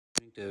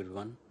to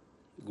everyone.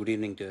 Good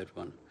evening to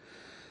everyone.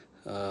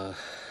 Uh,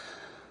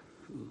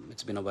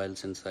 it's been a while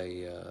since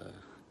I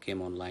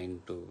came online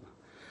to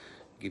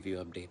give you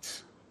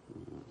updates.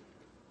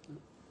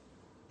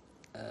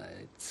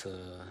 It's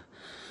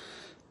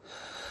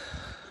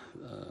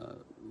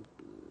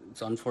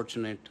it's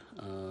unfortunate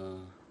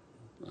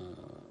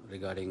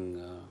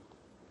regarding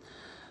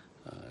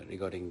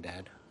regarding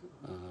Dad.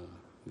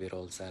 We're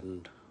all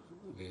saddened.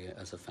 We,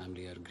 as a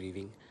family, are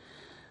grieving.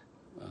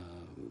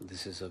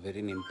 This is a very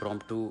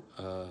impromptu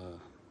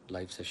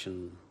live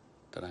session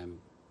that I'm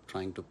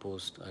trying to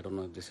post. I don't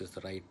know if this is the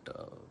right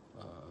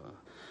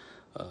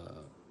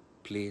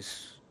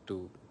place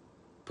to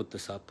put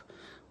this up,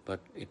 but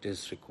it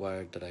is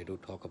required that I do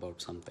talk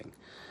about something.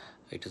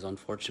 It is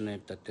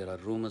unfortunate that there are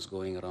rumors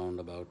going around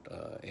about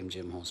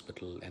MGM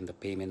Hospital and the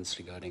payments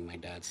regarding my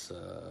dad's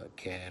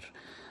care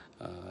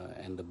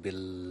and the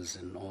bills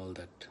and all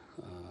that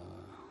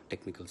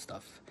technical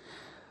stuff.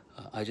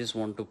 I just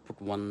want to put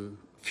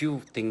few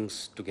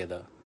things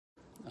together.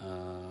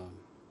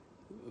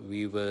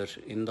 We were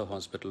in the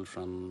hospital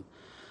from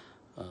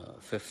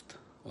 5th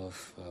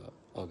of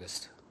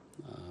August.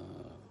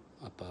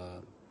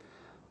 Appa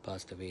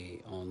passed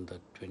away on the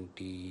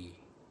 24th.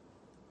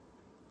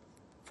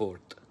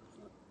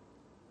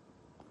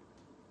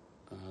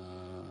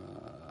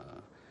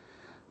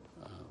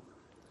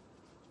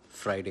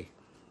 Friday,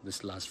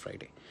 this last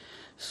Friday.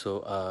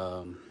 So,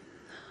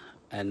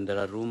 and there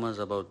are rumors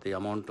about the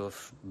amount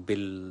of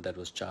bill that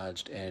was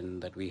charged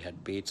and that we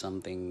had paid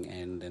something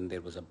and then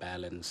there was a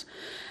balance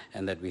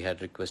and that we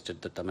had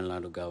requested the Tamil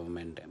Nadu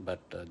government,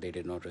 but they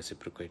did not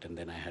reciprocate. And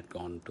then I had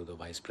gone to the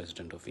Vice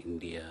President of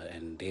India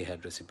and they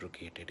had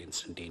reciprocated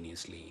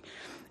instantaneously.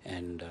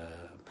 And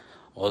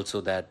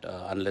also that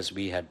unless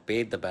we had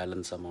paid the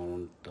balance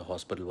amount, the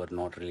hospital were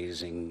not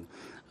releasing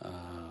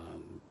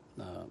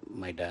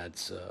my dad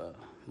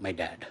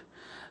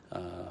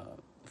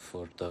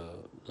for the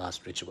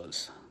last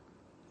rituals.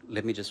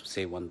 Let me just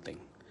say one thing.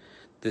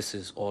 This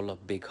is all a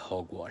big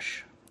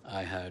hogwash.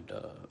 I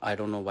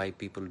don't know why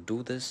people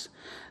do this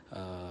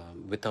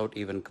without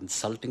even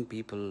consulting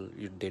people.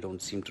 They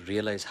don't seem to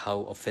realize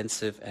how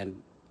offensive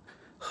and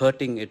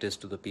hurting it is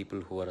to the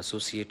people who are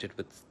associated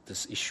with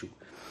this issue.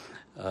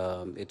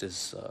 It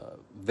is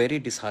very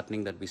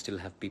disheartening that we still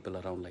have people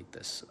around like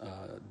this.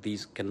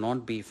 These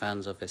cannot be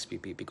fans of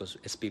SPB because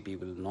SPB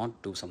will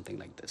not do something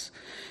like this.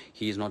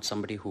 He is not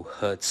somebody who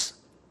hurts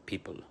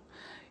people.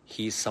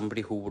 He is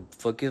somebody who would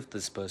forgive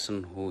this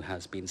person who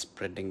has been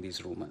spreading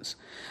these rumors.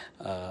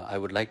 I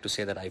would like to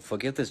say that I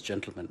forgive this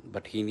gentleman,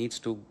 but he needs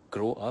to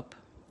grow up,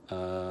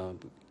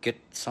 get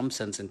some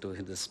sense into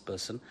this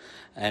person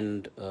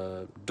and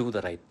do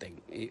the right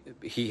thing.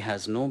 He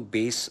has no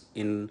base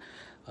in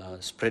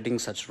spreading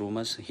such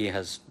rumors. He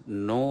has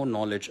no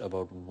knowledge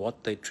about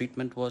what the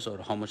treatment was or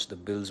how much the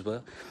bills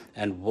were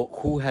and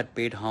who had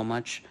paid how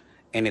much,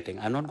 anything.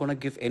 I'm not going to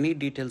give any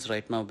details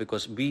right now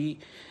because me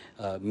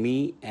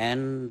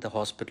and the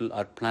hospital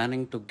are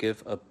planning to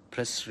give a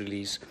press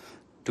release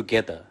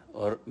together,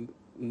 or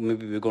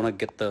maybe we're going to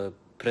get the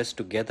press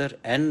together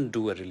and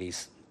do a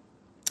release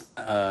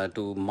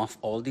to muff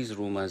all these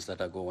rumors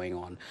that are going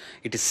on.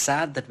 It is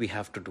sad that we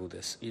have to do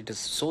this. It is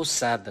so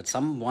sad that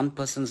one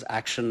person's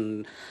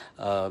action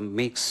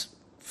makes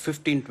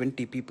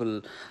 15-20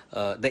 people,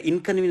 the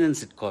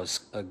inconvenience it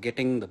caused,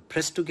 getting the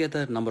press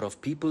together, number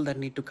of people that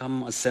need to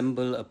come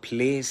assemble, a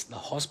place, the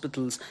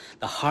hospitals,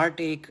 the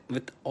heartache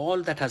with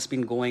all that has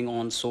been going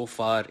on so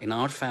far in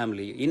our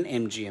family, in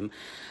MGM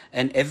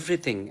and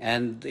everything.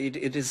 And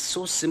it is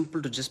so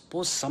simple to just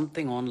post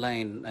something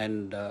online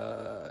and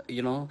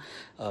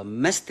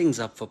mess things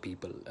up for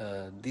people.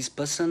 These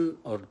persons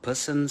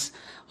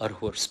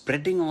who are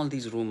spreading all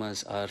these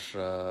rumors are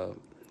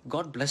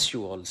God bless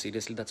you all.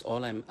 Seriously, that's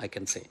all I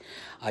can say.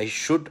 I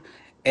should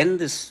end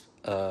this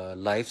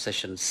live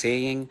session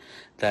saying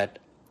that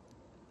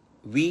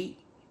we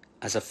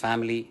as a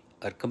family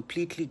are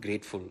completely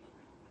grateful,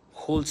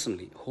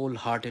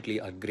 wholeheartedly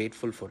are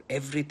grateful for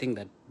everything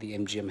that the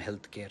MGM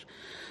Healthcare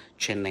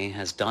Chennai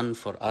has done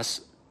for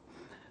us,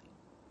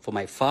 for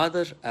my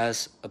father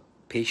as a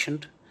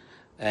patient,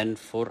 and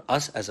for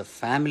us as a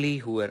family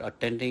who are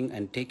attending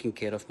and taking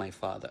care of my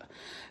father.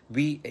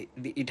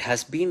 It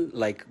has been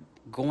like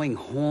going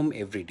home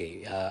every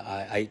day.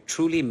 I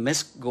truly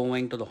miss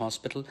going to the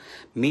hospital,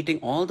 meeting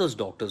all those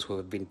doctors who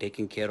have been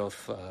taking care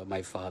of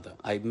my father.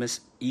 I miss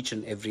each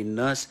and every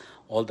nurse,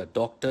 all the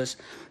doctors,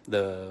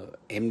 the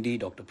MD,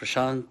 Dr.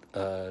 Prashant,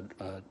 the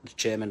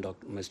chairman,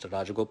 Mr.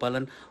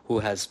 Rajagopalan, who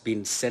has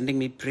been sending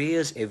me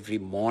prayers every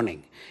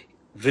morning,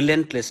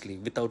 relentlessly,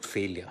 without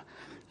failure.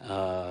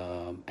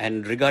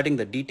 And regarding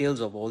the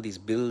details of all these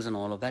bills and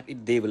all of that,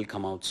 they will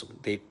come out soon.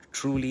 They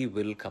truly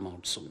will come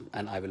out soon.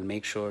 And I will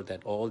make sure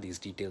that all these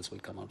details will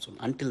come out soon.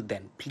 Until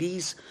then,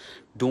 please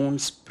don't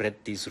spread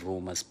these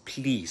rumors.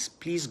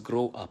 Please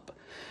grow up.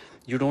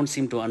 You don't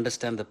seem to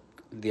understand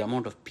the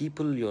amount of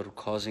people you're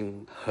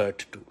causing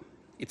hurt to.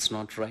 It's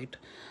not right.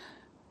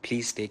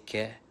 Please take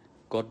care.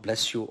 God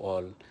bless you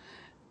all.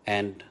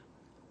 And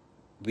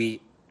we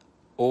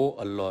owe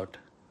a lot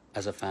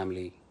as a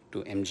family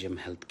to MGM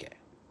Healthcare.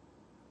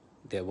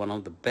 They're one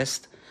of the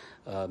best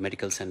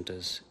medical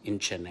centers in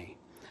Chennai.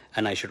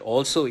 And I should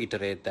also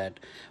iterate that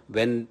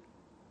when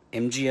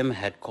MGM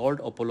had called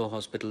Apollo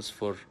Hospitals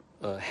for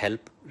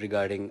help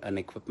regarding an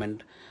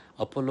equipment,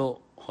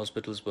 Apollo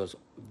Hospitals was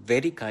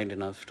very kind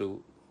enough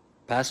to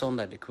pass on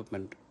that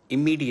equipment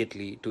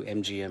immediately to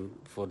MGM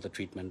for the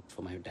treatment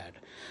for my dad.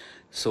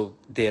 So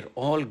they're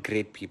all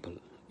great people.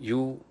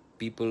 You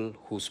people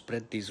who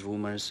spread these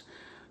rumors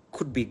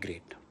could be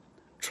great.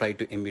 Try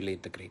to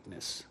emulate the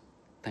greatness.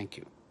 Thank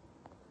you.